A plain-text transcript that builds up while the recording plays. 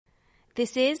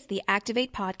This is the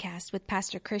Activate Podcast with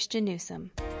Pastor Christian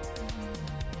Newsom.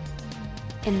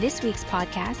 In this week's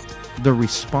podcast, the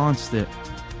response that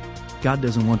God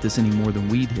doesn't want this any more than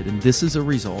we did, and this is a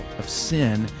result of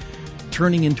sin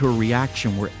turning into a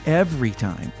reaction where every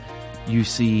time you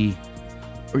see,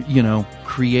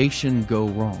 creation go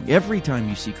wrong, every time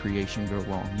you see creation go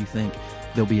wrong, you think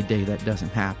there'll be a day that doesn't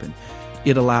happen.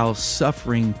 It allows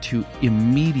suffering to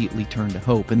immediately turn to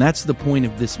hope. And that's the point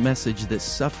of this message, that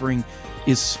suffering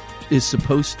is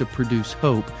supposed to produce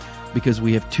hope, because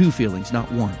we have two feelings,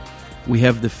 not one. We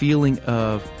have the feeling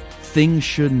of things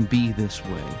shouldn't be this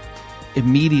way,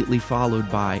 immediately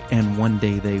followed by, and one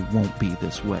day they won't be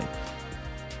this way.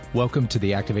 Welcome to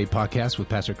the Activate Podcast with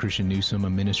Pastor Christian Newsom, a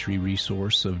ministry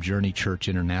resource of Journey Church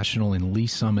International in Lee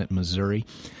Summit, Missouri.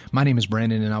 My name is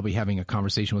Brandon, and I'll be having a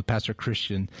conversation with Pastor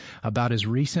Christian about his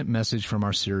recent message from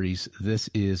our series, This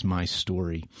Is My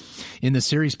Story. In the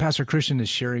series, Pastor Christian is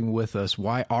sharing with us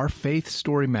why our faith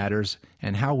story matters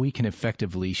and how we can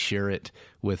effectively share it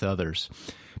with others.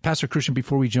 Pastor Christian,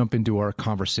 before we jump into our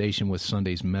conversation with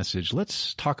Sunday's message,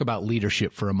 let's talk about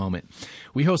leadership for a moment.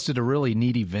 We hosted a really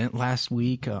neat event last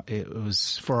week. It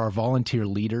was for our volunteer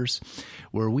leaders,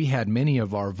 where we had many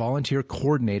of our volunteer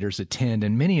coordinators attend,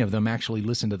 and many of them actually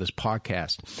listen to this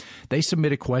podcast. They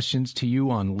submitted questions to you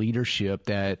on leadership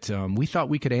that we thought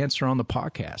we could answer on the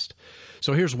podcast.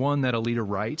 So here's one that a leader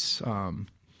writes.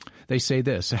 They say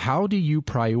this: how do you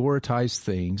prioritize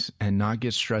things and not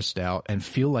get stressed out and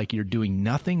feel like you're doing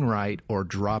nothing right or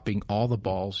dropping all the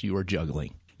balls you are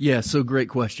juggling? Yeah, so great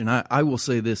question. I will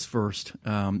say this first.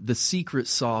 The secret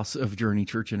sauce of Journey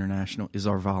Church International is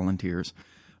our volunteers.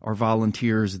 Our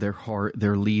volunteers, their heart,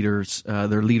 their leaders,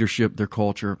 their leadership, their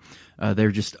culture,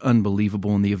 they're just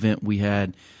unbelievable. In the event we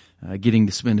had, getting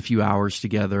to spend a few hours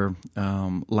together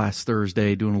last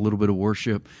Thursday, doing a little bit of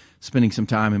worship, spending some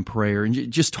time in prayer,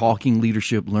 and just talking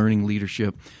leadership, learning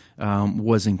leadership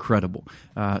was incredible.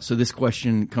 So this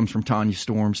question comes from Tanya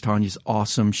Storms. Tanya's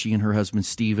awesome. She and her husband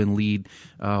Stephen lead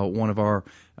one of our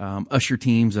usher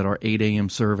teams at our 8 a.m.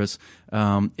 service,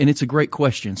 and it's a great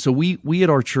question. So we at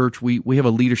our church, we have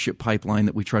a leadership pipeline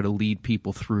that we try to lead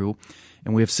people through,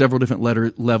 and we have several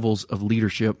different levels of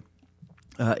leadership.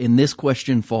 And this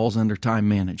question falls under time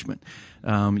management.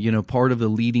 Part of the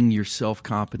leading your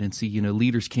self-competency,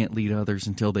 leaders can't lead others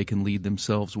until they can lead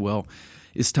themselves well,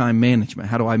 is time management.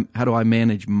 How do I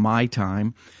manage my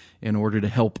time in order to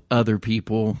help other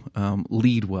people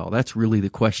lead well? That's really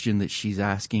the question that she's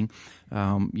asking.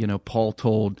 Paul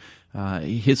told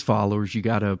his followers, you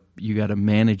gotta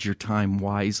manage your time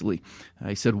wisely.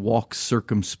 He said, walk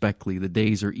circumspectly. The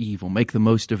days are evil. Make the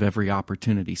most of every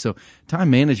opportunity. So time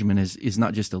management is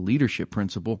not just a leadership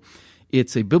principle.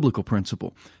 It's a biblical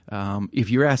principle. If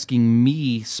you're asking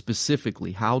me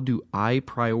specifically, how do I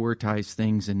prioritize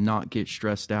things and not get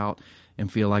stressed out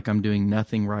and feel like I'm doing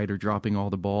nothing right or dropping all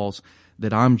the balls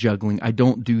that I'm juggling, I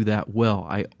don't do that well.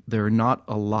 There are not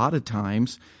a lot of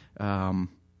times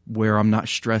where I'm not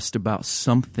stressed about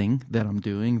something that I'm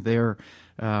doing. There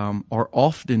are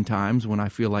often times when I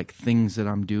feel like things that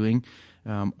I'm doing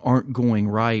aren't going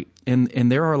right,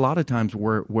 and there are a lot of times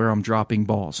where I'm dropping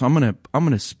balls. So I'm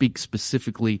gonna speak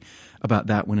specifically about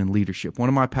that one in leadership. One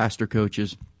of my pastor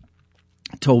coaches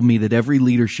told me that every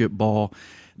leadership ball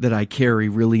that I carry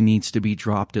really needs to be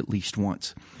dropped at least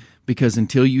once, because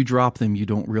until you drop them, you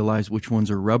don't realize which ones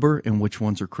are rubber and which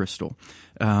ones are crystal.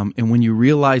 And when you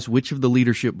realize which of the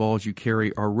leadership balls you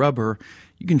carry are rubber,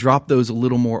 you can drop those a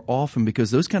little more often, because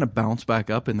those kind of bounce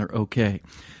back up and they're okay.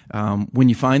 When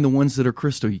you find the ones that are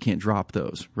crystal, you can't drop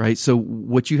those, right? So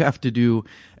what you have to do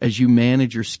as you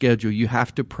manage your schedule, you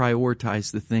have to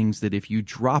prioritize the things that if you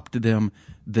dropped them,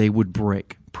 they would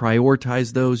break.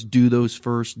 Prioritize those, do those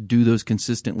first, do those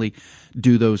consistently,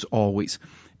 do those always.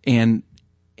 And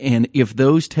if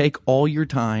those take all your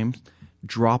time,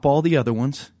 drop all the other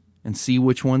ones and see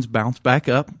which ones bounce back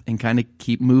up and kind of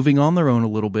keep moving on their own a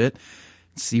little bit.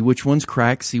 See which ones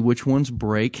crack, see which ones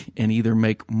break, and either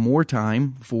make more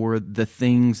time for the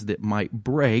things that might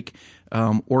break,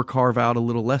 or carve out a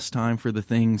little less time for the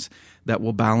things that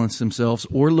will balance themselves,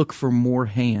 or look for more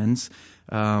hands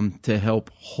to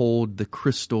help hold the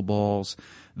crystal balls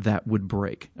that would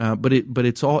break. But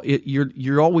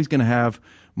you're always going to have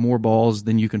more balls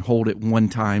than you can hold at one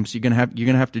time, so you're going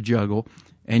to have to juggle.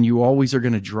 And you always are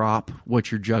going to drop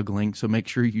what you're juggling, so make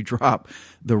sure you drop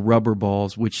the rubber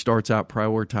balls, which starts out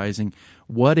prioritizing,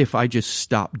 what if I just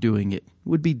stopped doing it? It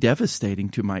would be devastating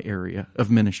to my area of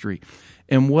ministry.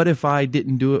 And what if I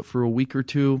didn't do it for a week or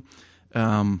two?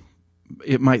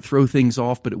 It might throw things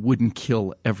off, but it wouldn't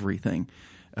kill everything.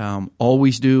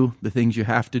 Always do the things you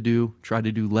have to do. Try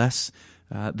to do less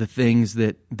the things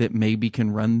that maybe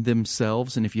can run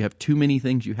themselves. And if you have too many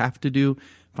things you have to do,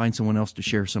 find someone else to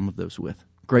share some of those with.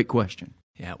 Great question.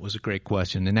 Yeah, it was a great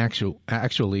question. And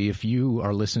actually, if you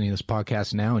are listening to this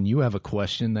podcast now and you have a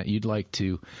question that you'd like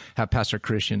to have Pastor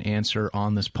Christian answer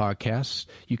on this podcast,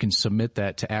 you can submit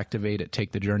that to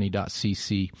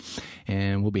activate@takethejourney.cc,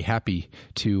 and we'll be happy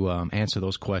to answer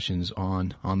those questions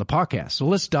on the podcast. So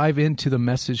let's dive into the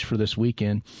message for this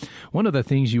weekend. One of the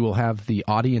things you will have the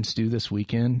audience do this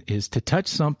weekend is to touch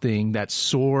something that's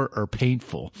sore or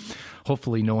painful.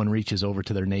 Hopefully no one reaches over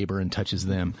to their neighbor and touches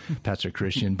them, Pastor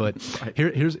Christian. But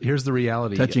here's the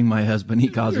reality. Touching my husband, he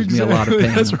causes me a lot of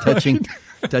pain. That's right.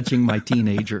 Touching my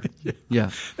teenager.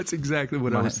 Yeah. That's exactly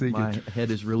what I was thinking. My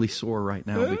head is really sore right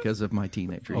now because of my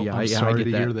teenager. I'm sorry to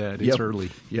hear that. It's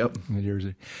early. Yep.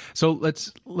 So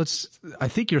let's I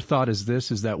think your thought is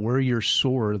that where you're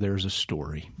sore, there's a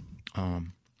story.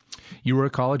 You were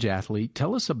a college athlete.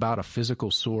 Tell us about a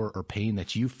physical sore or pain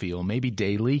that you feel, maybe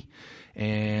daily,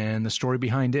 and the story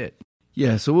behind it.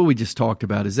 Yeah, so what we just talked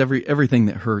about is everything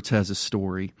that hurts has a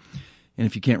story. And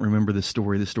if you can't remember the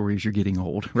story is you're getting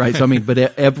old, right? So, but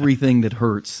everything that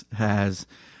hurts has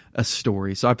a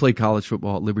story. So I played college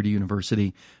football at Liberty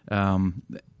University, and,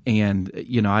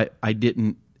 I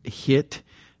didn't hit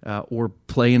or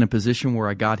play in a position where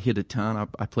I got hit a ton.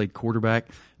 I played quarterback,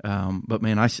 but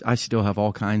man, I still have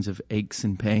all kinds of aches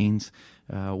and pains.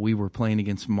 We were playing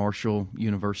against Marshall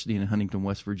University in Huntington,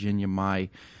 West Virginia, my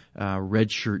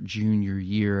redshirt junior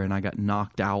year, and I got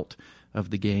knocked out of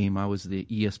the game. I was the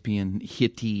ESPN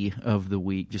hitty of the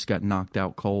week, just got knocked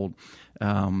out cold.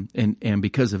 And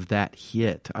because of that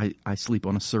hit, I sleep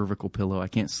on a cervical pillow. I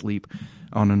can't sleep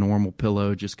on a normal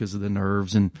pillow just because of the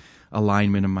nerves and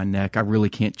alignment in my neck. I really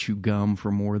can't chew gum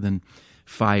for more than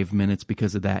 5 minutes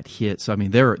because of that hit. So,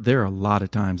 there are a lot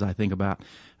of times I think about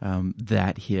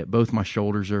that hit. Both my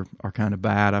shoulders are kind of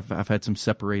bad. I've had some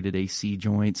separated AC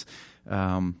joints.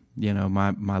 My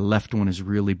left one is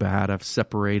really bad. I've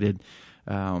separated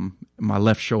my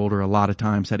left shoulder a lot of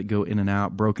times, had it go in and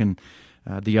out, broken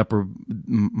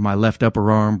my left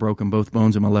upper arm, broken both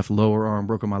bones in my left lower arm,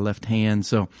 broken my left hand.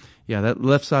 So yeah, that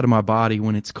left side of my body,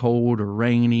 when it's cold or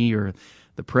rainy or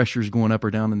the pressure's going up or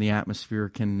down in the atmosphere,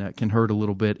 can hurt a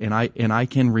little bit. And I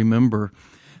can remember,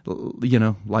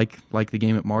 like the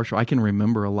game at Marshall, I can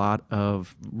remember a lot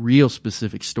of real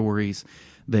specific stories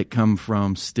that come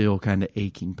from still kind of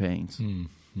aching pains.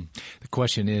 Mm-hmm.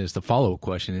 The follow-up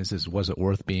question is was it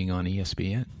worth being on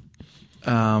ESPN?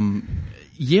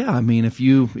 Yeah, if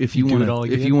you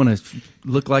want to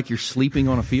look like you're sleeping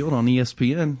on a field on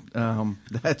ESPN,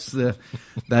 that's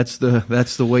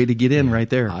the way to get in right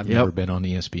there. I've never been on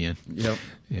ESPN. Yep.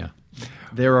 Yeah.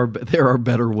 There are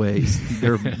better ways.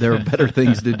 There are better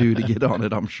things to do to get on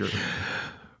it, I'm sure.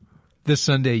 This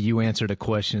Sunday you answered a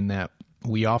question that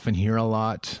we often hear a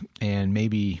lot, and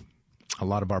maybe a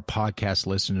lot of our podcast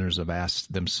listeners have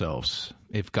asked themselves,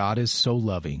 if God is so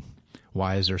loving,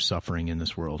 why is there suffering in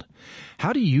this world?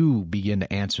 How do you begin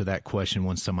to answer that question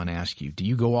when someone asks you? Do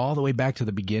you go all the way back to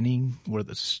the beginning where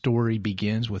the story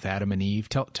begins with Adam and Eve?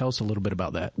 Tell us a little bit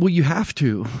about that. Well, you have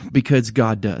to, because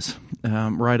God does.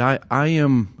 Right? I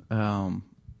am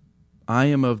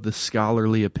of the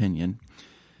scholarly opinion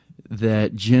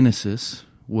that Genesis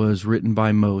was written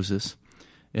by Moses,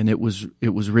 and it was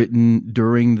written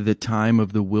during the time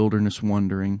of the wilderness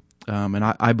wandering, and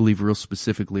I believe real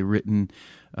specifically written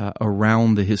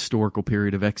around the historical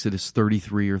period of Exodus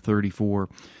 33 or 34,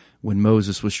 when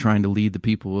Moses was trying to lead the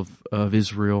people of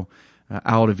Israel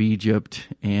out of Egypt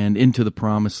and into the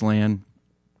Promised Land.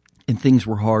 And things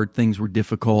were hard, things were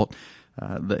difficult.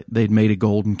 They'd made a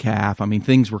golden calf.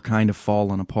 Things were kind of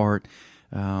falling apart.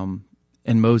 And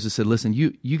Moses said, "Listen,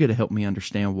 you got to help me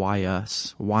understand why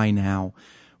us, why now,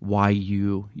 why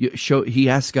you." He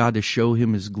asked God to show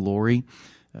him His glory.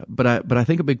 But I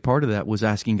think a big part of that was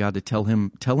asking God to tell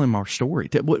him our story.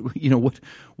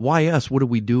 Why us? What are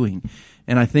we doing?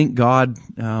 And I think God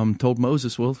told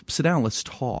Moses, "Well, sit down, let's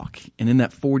talk." And in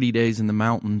that 40 days in the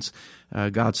mountains,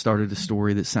 God started a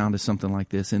story that sounded something like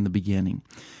this in the beginning.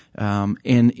 And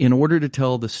in order to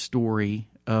tell the story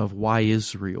of why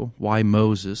Israel, why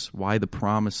Moses, why the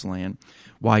Promised Land,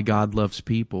 why God loves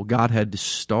people, God had to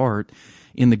start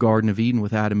in the Garden of Eden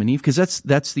with Adam and Eve, because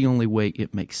that's the only way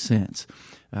it makes sense.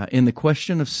 And the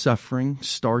question of suffering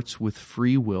starts with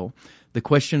free will. The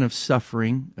question of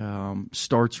suffering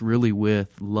starts really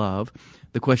with love.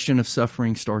 The question of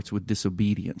suffering starts with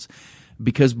disobedience.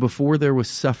 Because before there was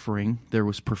suffering, there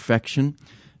was perfection,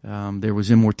 there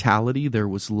was immortality, there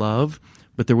was love,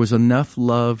 but there was enough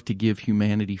love to give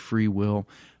humanity free will.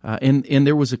 And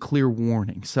there was a clear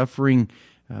warning. Suffering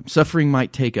Suffering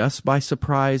might take us by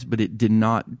surprise, but it did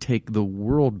not take the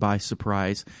world by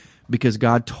surprise because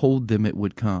God told them it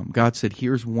would come. God said,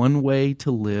 here's one way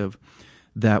to live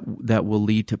that will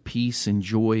lead to peace and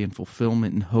joy and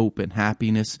fulfillment and hope and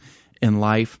happiness in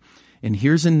life. And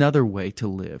here's another way to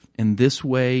live. And this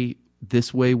way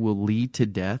will lead to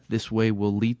death. This way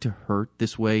will lead to hurt.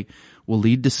 This way will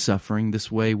lead to suffering.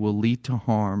 This way will lead to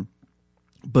harm.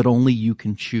 But only you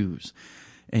can choose.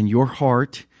 And your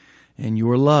heart and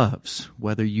your loves,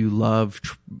 whether you love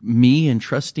me and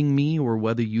trusting me, or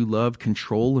whether you love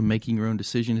control and making your own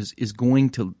decision, is going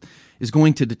to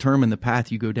determine the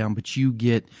path you go down. But you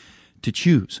get to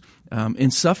choose.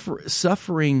 And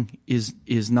suffering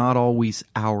is not always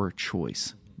our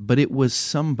choice, but it was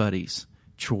somebody's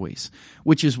choice.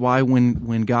 Which is why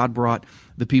when God brought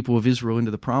the people of Israel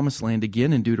into the Promised Land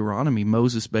again in Deuteronomy,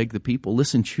 Moses begged the people,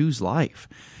 listen, choose life.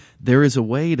 There is a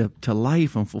way to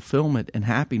life and fulfillment and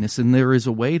happiness, and there is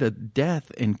a way to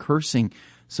death and cursing.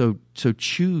 So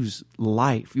choose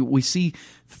life. We see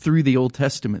through the Old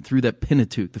Testament, through that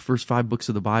Pentateuch, the first 5 books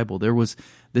of the Bible, there was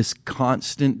this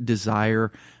constant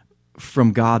desire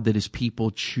from God that his people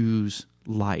choose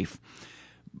life.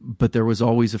 But there was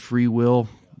always a free will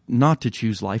not to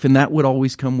choose life, and that would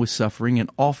always come with suffering,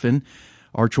 and often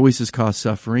our choices cause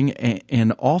suffering,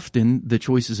 and often the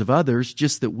choices of others,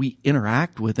 just that we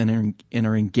interact with and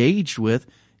are engaged with,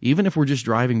 even if we're just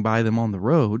driving by them on the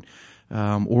road,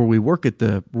 or we work at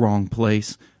the wrong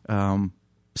place.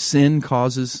 Sin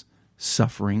causes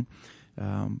suffering.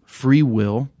 Free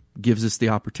will gives us the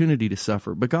opportunity to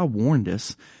suffer. But God warned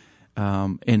us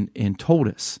and told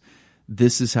us,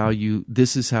 this is how you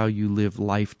live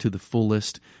life to the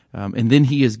fullest. And then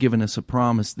he has given us a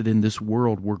promise that in this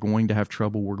world we're going to have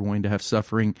trouble, we're going to have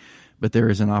suffering, but there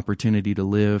is an opportunity to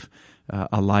live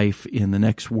a life in the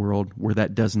next world where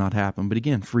that does not happen. But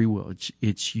again, free will,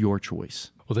 it's your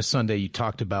choice. Well, this Sunday you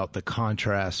talked about the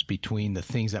contrast between the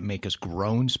things that make us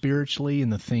groan spiritually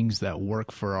and the things that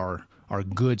work for our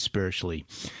good spiritually.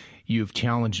 You've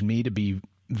challenged me to be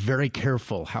very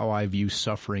careful how I view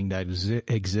suffering that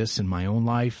exists in my own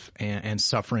life and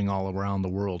suffering all around the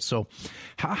world. So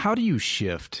how do you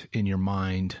shift in your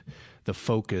mind the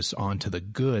focus onto the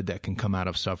good that can come out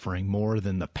of suffering more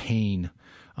than the pain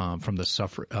from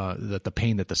the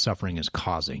pain that the suffering is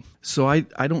causing? So I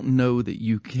don't know that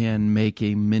you can make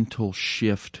a mental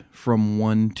shift from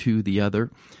one to the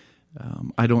other.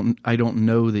 I don't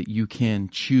know that you can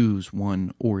choose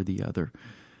one or the other.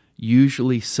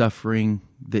 Usually suffering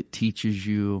that teaches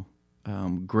you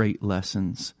great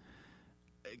lessons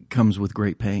comes with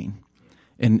great pain.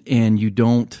 And you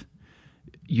don't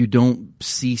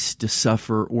cease to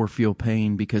suffer or feel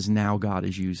pain because now God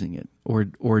is using it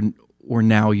or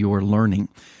now you're learning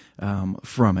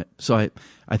from it. So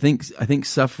I think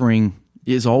suffering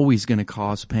is always going to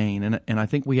cause pain, and I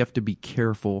think we have to be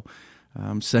careful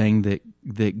saying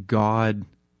that God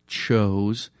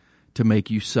chose to make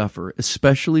you suffer,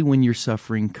 especially when your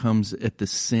suffering comes at the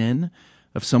sin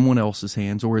of someone else's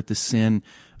hands or at the sin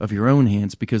of your own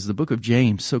hands, because the book of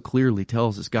James so clearly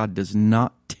tells us God does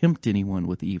not tempt anyone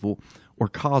with evil or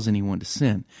cause anyone to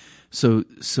sin.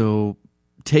 So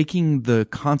taking the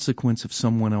consequence of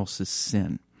someone else's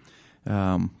sin,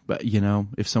 but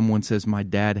if someone says my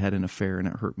dad had an affair and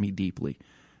it hurt me deeply,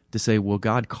 to say, well,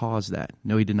 God caused that.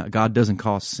 No, he did not. God doesn't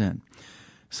cause sin.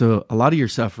 So a lot of your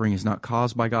suffering is not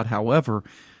caused by God. However,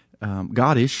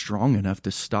 God is strong enough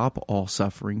to stop all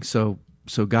suffering. So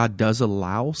God does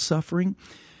allow suffering,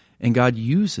 and God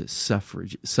uses suffering.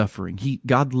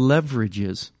 God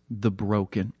leverages the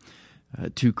broken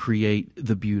to create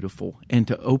the beautiful and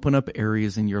to open up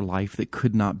areas in your life that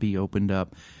could not be opened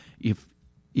up if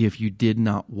you did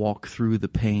not walk through the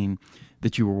pain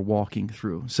that you were walking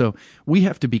through. So we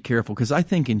have to be careful, because I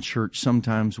think in church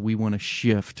sometimes we want to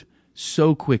shift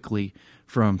so quickly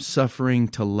from suffering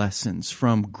to lessons,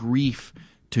 from grief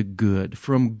to good,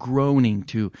 from groaning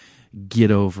to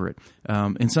get over it.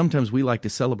 And sometimes we like to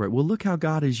celebrate, well, look how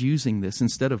God is using this,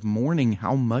 instead of mourning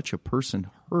how much a person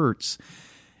hurts,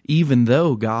 even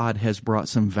though God has brought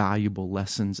some valuable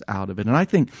lessons out of it. And I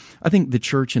think the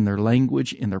church, in their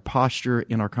language, in their posture,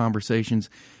 in our conversations,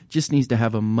 just needs to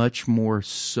have a much more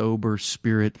sober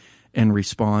spirit and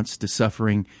response to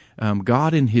suffering.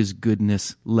 God in his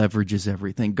goodness leverages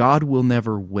everything. God will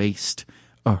never waste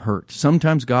a hurt.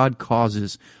 Sometimes God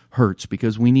causes hurts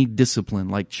because we need discipline,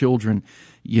 like children,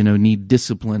 need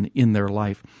discipline in their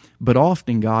life. But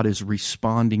often God is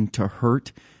responding to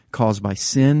hurt caused by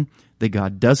sin that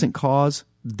God doesn't cause,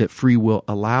 that free will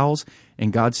allows,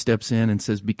 and God steps in and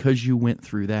says, because you went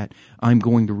through that, I'm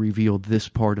going to reveal this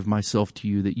part of myself to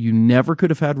you that you never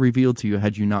could have had revealed to you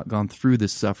had you not gone through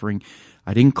this suffering.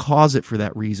 I didn't cause it for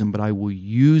that reason, but I will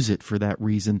use it for that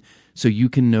reason so you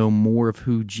can know more of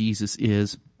who Jesus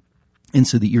is, and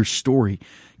so that your story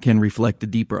can reflect a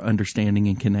deeper understanding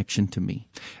and connection to me.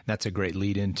 That's a great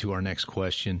lead into our next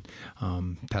question.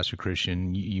 Pastor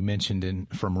Christian, you mentioned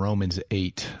from Romans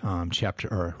 8, Romans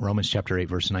chapter 8,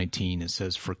 verse 19, it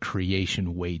says, "For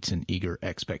creation waits in eager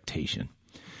expectation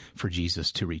for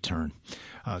Jesus to return."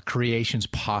 Creation's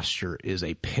posture is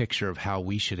a picture of how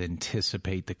we should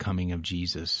anticipate the coming of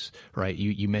Jesus, right?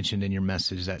 You mentioned in your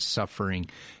message that suffering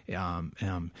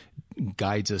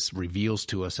guides us, reveals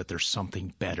to us that there's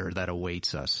something better that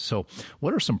awaits us. So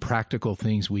what are some practical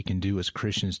things we can do as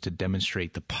Christians to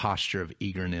demonstrate the posture of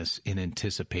eagerness in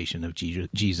anticipation of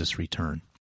Jesus' return?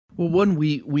 Well, one,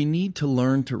 we need to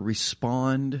learn to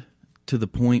respond to the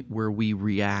point where we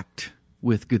react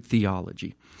with good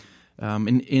theology.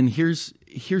 And here's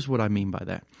what I mean by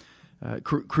that.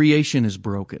 Creation is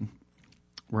broken,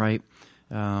 right?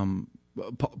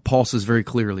 Paul says very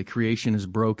clearly, creation is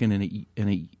broken,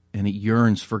 and it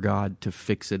yearns for God to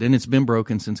fix it. And it's been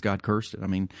broken since God cursed it. I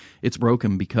mean, it's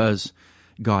broken because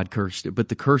God cursed it. But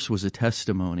the curse was a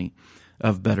testimony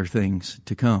of better things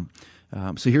to come.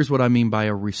 So here's what I mean by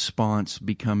a response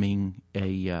becoming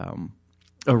a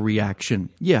reaction.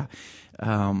 Yeah.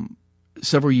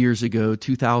 Several years ago,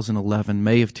 2011,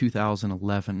 May of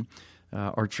 2011,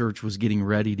 our church was getting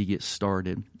ready to get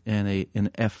started, and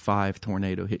an F5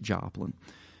 tornado hit Joplin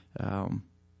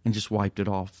and just wiped it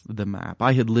off the map.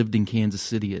 I had lived in Kansas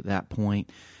City at that point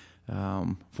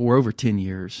for over 10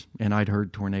 years, and I'd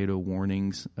heard tornado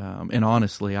warnings. And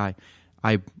honestly, I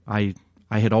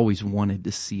had always wanted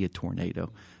to see a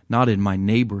tornado. Not in my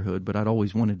neighborhood, but I'd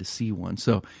always wanted to see one.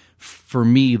 So for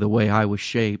me, the way I was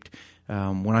shaped,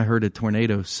 when I heard a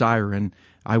tornado siren,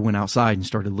 I went outside and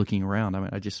started looking around. I mean,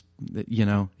 I just,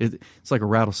 it's like a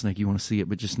rattlesnake. You want to see it,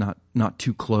 but just not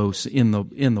too close in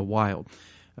the wild.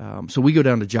 So we go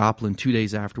down to Joplin 2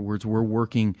 days afterwards. We're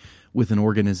working with an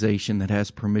organization that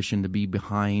has permission to be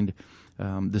behind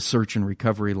the search and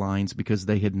recovery lines because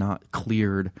they had not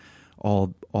cleared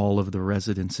all of the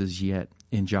residences yet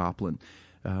in Joplin.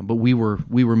 But we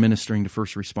were ministering to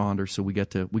first responders, so we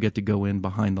got to go in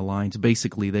behind the lines.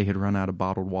 Basically, they had run out of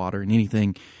bottled water and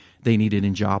anything they needed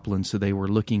in Joplin, so they were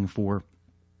looking for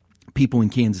people in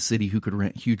Kansas City who could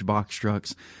rent huge box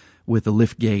trucks with a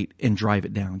lift gate and drive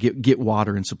it down, get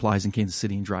water and supplies in Kansas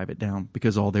City and drive it down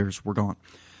because all theirs were gone.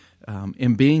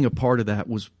 And being a part of that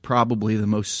was probably the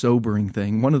most sobering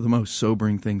thing, one of the most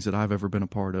sobering things that I've ever been a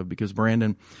part of, because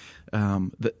Brandon,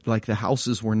 the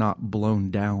houses were not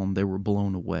blown down, they were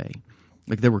blown away.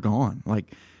 Like they were gone.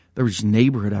 Like there was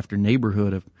neighborhood after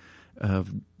neighborhood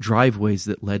of driveways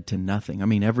that led to nothing. I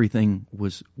mean, everything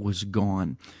was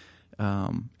gone.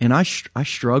 And I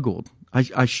struggled.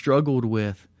 I struggled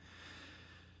with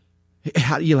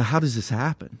how does this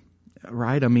happen?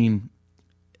 Right? I mean,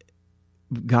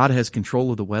 God has control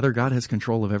of the weather. God has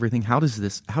control of everything. How does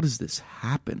this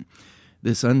happen?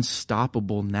 This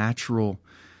unstoppable natural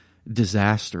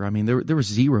disaster. I mean, there was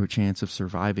zero chance of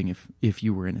surviving if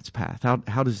you were in its path.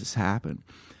 How does this happen?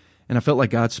 And I felt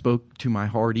like God spoke to my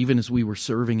heart, even as we were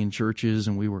serving in churches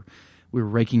and we were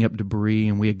raking up debris,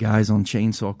 and we had guys on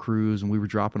chainsaw crews, and we were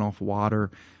dropping off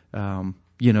water,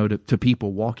 to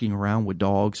people walking around with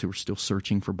dogs who were still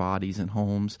searching for bodies in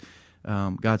homes.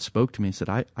 God spoke to me and said,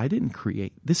 I didn't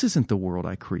create, this isn't the world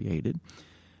I created.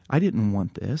 I didn't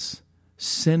want this.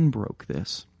 Sin broke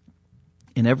this.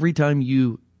 And every time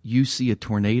you see a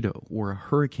tornado or a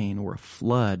hurricane or a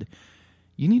flood,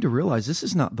 you need to realize this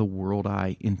is not the world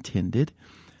I intended.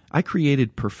 I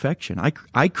created perfection.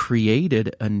 I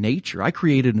created a nature. I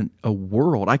created a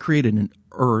world. I created an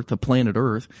earth, a planet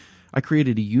Earth. I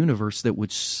created a universe that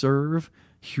would serve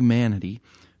humanity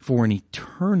for an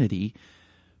eternity.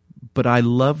 But I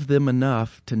love them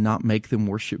enough to not make them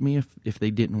worship me if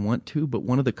they didn't want to. But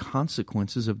one of the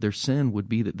consequences of their sin would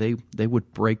be that they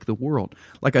would break the world.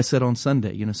 Like I said on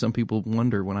Sunday, some people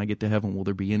wonder when I get to heaven, will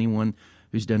there be anyone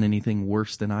who's done anything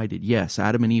worse than I did? Yes,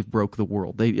 Adam and Eve broke the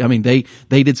world. They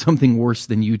did something worse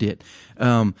than you did.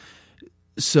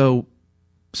 So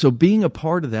being a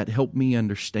part of that helped me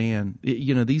understand,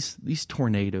 these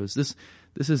tornadoes,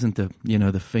 this isn't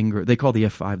the finger, they call the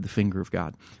F5 the finger of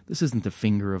God. This isn't the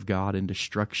finger of God in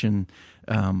destruction,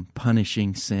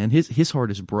 punishing sin. His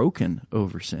heart is broken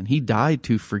over sin. He died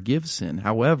to forgive sin.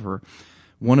 However,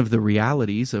 one of the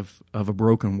realities of a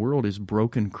broken world is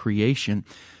broken creation.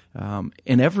 And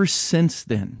ever since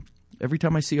then, Every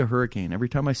time I see a hurricane, every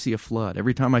time I see a flood,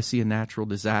 every time I see a natural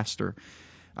disaster,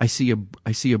 I see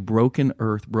a broken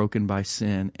earth broken by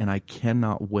sin, and I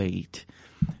cannot wait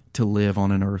to live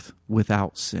on an earth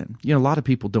without sin. You know, a lot of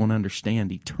people don't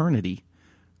understand eternity,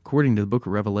 according to the book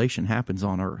of Revelation, happens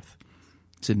on earth.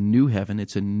 It's a new heaven.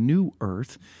 It's a new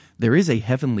earth. There is a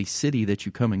heavenly city that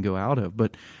you come and go out of,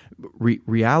 but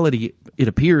reality, it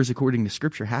appears, according to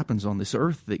Scripture, happens on this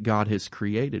earth that God has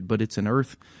created, but it's an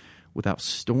earth without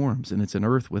storms, and it's an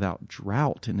earth without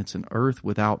drought, and it's an earth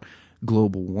without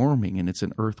global warming, and it's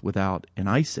an earth without an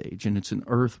ice age, and it's an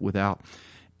earth without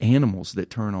animals that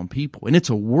turn on people. And it's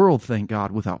a world, thank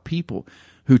God, without people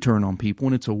who turn on people,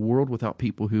 and it's a world without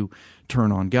people who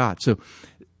turn on God. So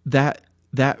that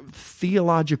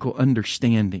theological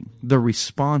understanding, the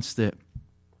response that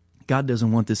God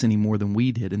doesn't want this any more than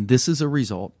we did, and this is a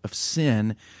result of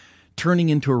sin turning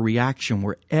into a reaction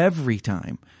where every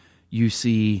time you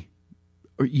see,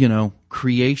 you know,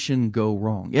 creation go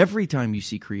wrong, every time you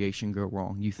see creation go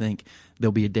wrong, you think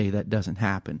there'll be a day that doesn't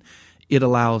happen. It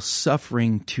allows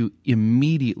suffering to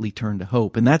immediately turn to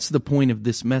hope. And that's the point of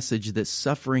this message, that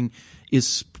suffering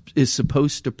is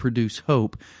supposed to produce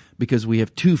hope, because we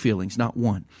have two feelings, not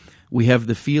one. We have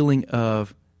the feeling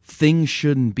of things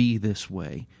shouldn't be this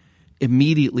way,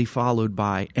 immediately followed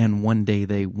by, and one day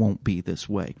they won't be this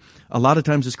way. A lot of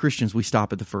times as Christians, we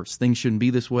stop at the first. Things shouldn't be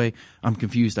this way. I'm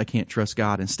confused. I can't trust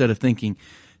God. Instead of thinking,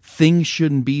 things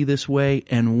shouldn't be this way,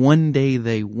 and one day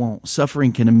they won't.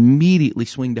 Suffering can immediately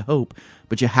swing to hope,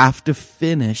 but you have to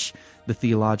finish the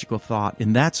theological thought.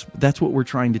 And that's what we're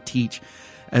trying to teach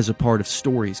as a part of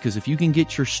stories. Because if you can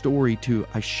get your story to,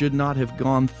 I should not have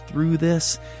gone through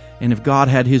this, and if God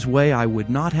had His way, I would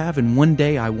not have, and one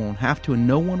day I won't have to, and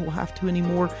no one will have to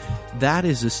anymore, that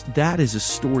is a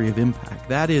story of impact.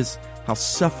 That is how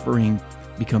suffering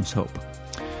becomes hope.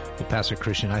 Well, Pastor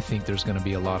Christian, I think there's going to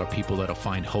be a lot of people that'll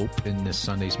find hope in this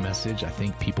Sunday's message. I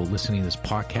think people listening to this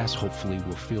podcast hopefully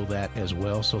will feel that as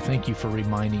well. So thank you for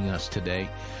reminding us today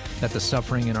that the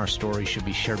suffering in our story should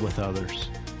be shared with others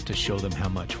to show them how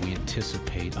much we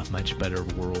anticipate a much better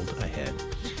world ahead.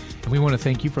 And we want to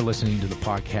thank you for listening to the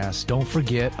podcast. Don't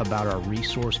forget about our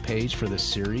resource page for this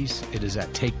series. It is at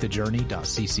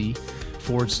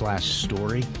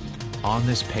takethejourney.cc/story. On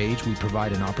this page, we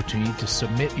provide an opportunity to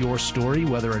submit your story,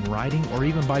 whether in writing or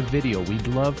even by video. We'd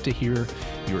love to hear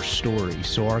your story.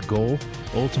 So our goal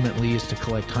ultimately is to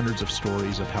collect hundreds of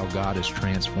stories of how God has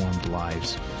transformed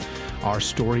lives. Our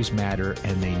stories matter,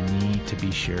 and they need to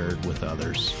be shared with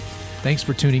others. Thanks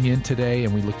for tuning in today,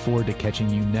 and we look forward to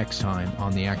catching you next time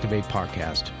on the Activate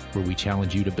podcast, where we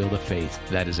challenge you to build a faith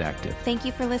that is active. Thank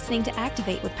you for listening to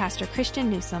Activate with Pastor Christian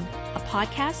Newsom, a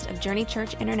podcast of Journey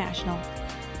Church International.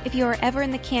 If you are ever in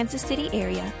the Kansas City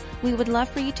area, we would love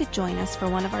for you to join us for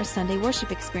one of our Sunday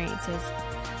worship experiences.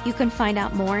 You can find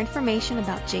out more information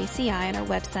about JCI on our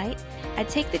website at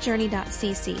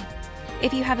takethejourney.cc.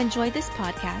 If you have enjoyed this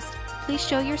podcast, please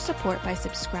show your support by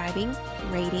subscribing,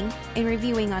 rating, and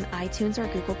reviewing on iTunes or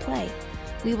Google Play.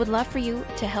 We would love for you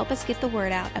to help us get the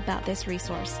word out about this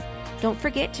resource. Don't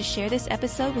forget to share this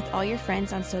episode with all your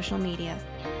friends on social media.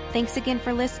 Thanks again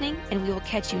for listening, and we will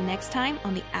catch you next time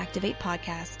on the Activate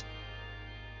podcast.